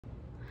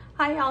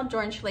Hi y'all,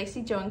 Jordan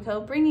Shalacy Joe &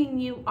 Co. bringing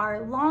you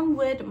our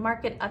Longwood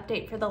market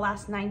update for the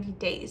last 90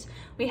 days.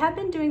 We have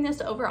been doing this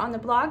over on the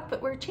blog,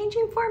 but we're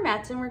changing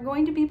formats and we're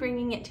going to be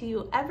bringing it to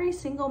you every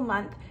single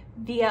month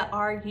via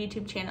our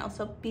YouTube channel.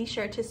 So be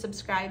sure to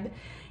subscribe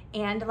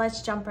and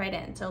let's jump right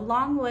in. So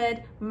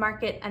Longwood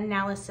market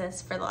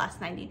analysis for the last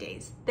 90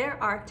 days. There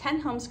are 10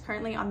 homes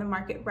currently on the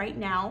market right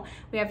now.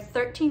 We have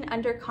 13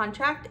 under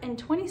contract and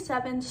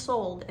 27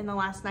 sold in the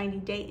last 90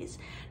 days.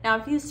 Now,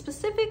 if you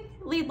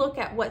specifically look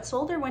at what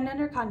sold or went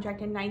under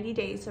contract in 90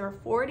 days, there are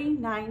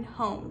 49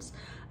 homes.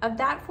 Of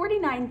that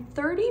 49,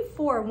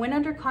 34 went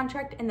under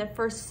contract in the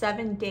first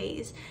 7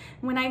 days.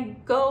 When I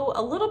go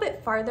a little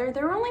bit farther,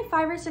 there were only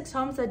 5 or 6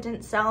 homes that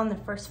didn't sell in the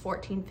first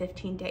 14,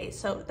 15 days.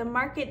 So the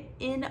market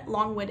in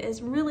Longwood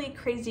is really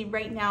crazy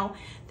right now.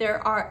 There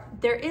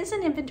is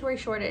an inventory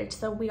shortage,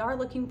 so we are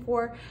looking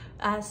for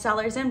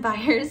sellers and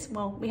buyers.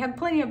 Well, we have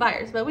plenty of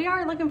buyers, but we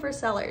are looking for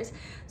sellers.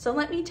 So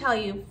let me tell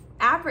you,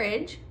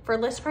 average for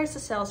list price to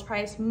sales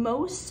price,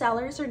 most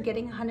sellers are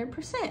getting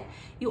 100%.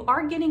 You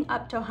are getting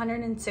up to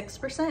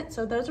 106%,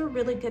 so those are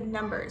really good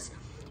numbers.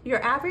 Your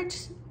average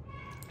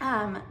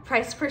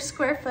price per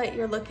square foot,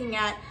 you're looking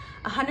at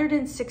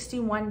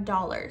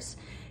 $161.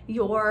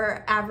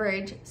 Your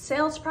average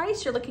sales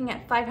price, you're looking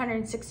at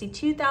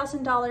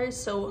 $562,000.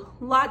 So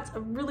lots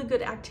of really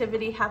good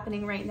activity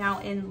happening right now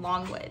in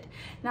Longwood.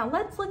 Now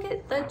let's look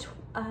at the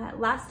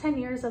last 10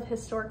 years of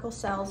historical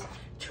sales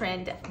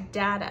trend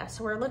data.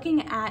 So we're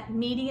looking at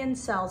median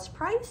sales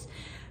price.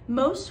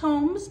 Most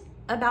homes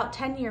about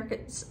 10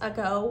 years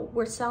ago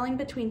were selling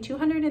between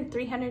 $200,000 and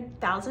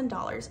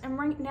 $300,000, and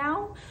right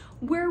now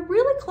we're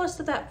really close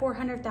to that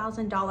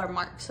 $400,000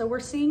 mark. So we're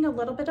seeing a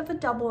little bit of a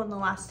double in the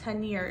last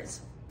 10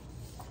 years.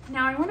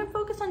 Now I want to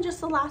focus on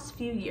just the last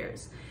few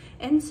years.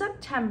 In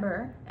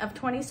September of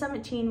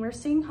 2017, we're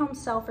seeing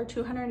homes sell for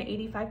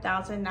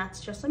 $285,000. That's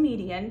just a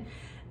median.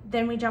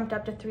 Then we jumped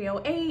up to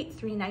 308,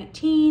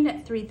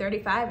 319,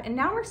 335, and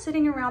now we're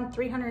sitting around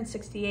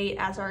 368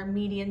 as our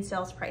median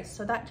sales price.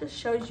 So that just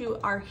shows you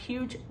our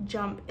huge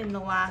jump in the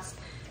last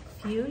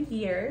few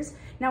years.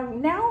 Now we're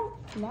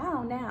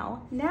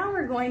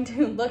going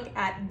to look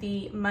at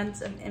the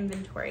months of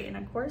inventory. And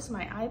of course,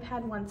 my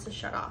iPad wants to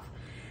shut off.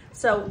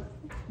 So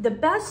the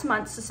best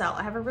months to sell,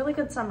 I have a really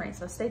good summary,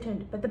 so stay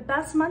tuned. But the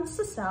best months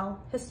to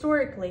sell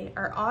historically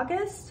are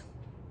August,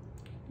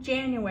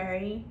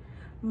 January,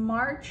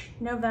 March,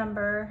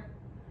 November,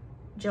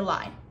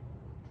 July.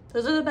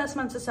 Those are the best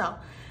months to sell.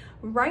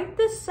 Right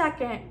this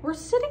second, we're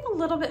sitting a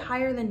little bit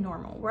higher than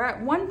normal. We're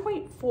at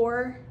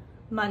 1.4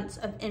 months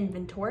of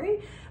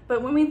inventory.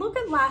 But when we look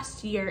at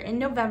last year in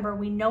November,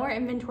 we know our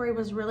inventory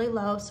was really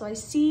low. So I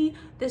see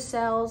the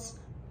sales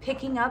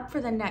picking up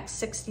for the next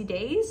 60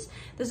 days.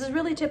 This is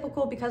really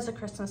typical because of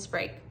Christmas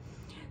break.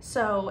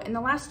 So in the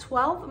last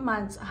 12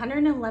 months,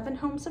 111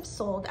 homes have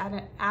sold at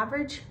an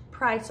average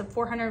price of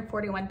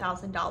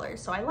 $441,000.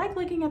 So I like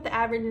looking at the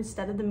average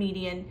instead of the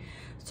median.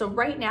 So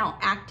right now,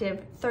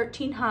 active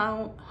 13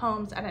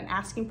 homes at an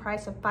asking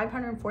price of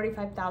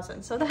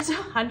 $545,000. So that's a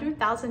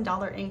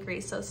 $100,000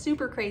 increase. So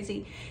super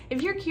crazy.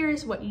 If you're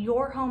curious what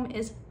your home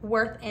is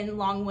worth in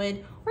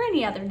Longwood or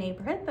any other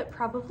neighborhood, but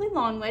probably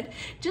Longwood,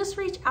 just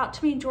reach out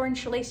to me, Jordan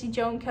Shalacy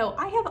Joe & Co.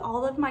 I have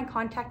all of my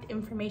contact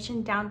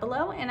information down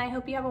below, and I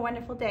hope you have a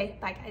wonderful day.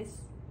 Bye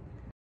guys.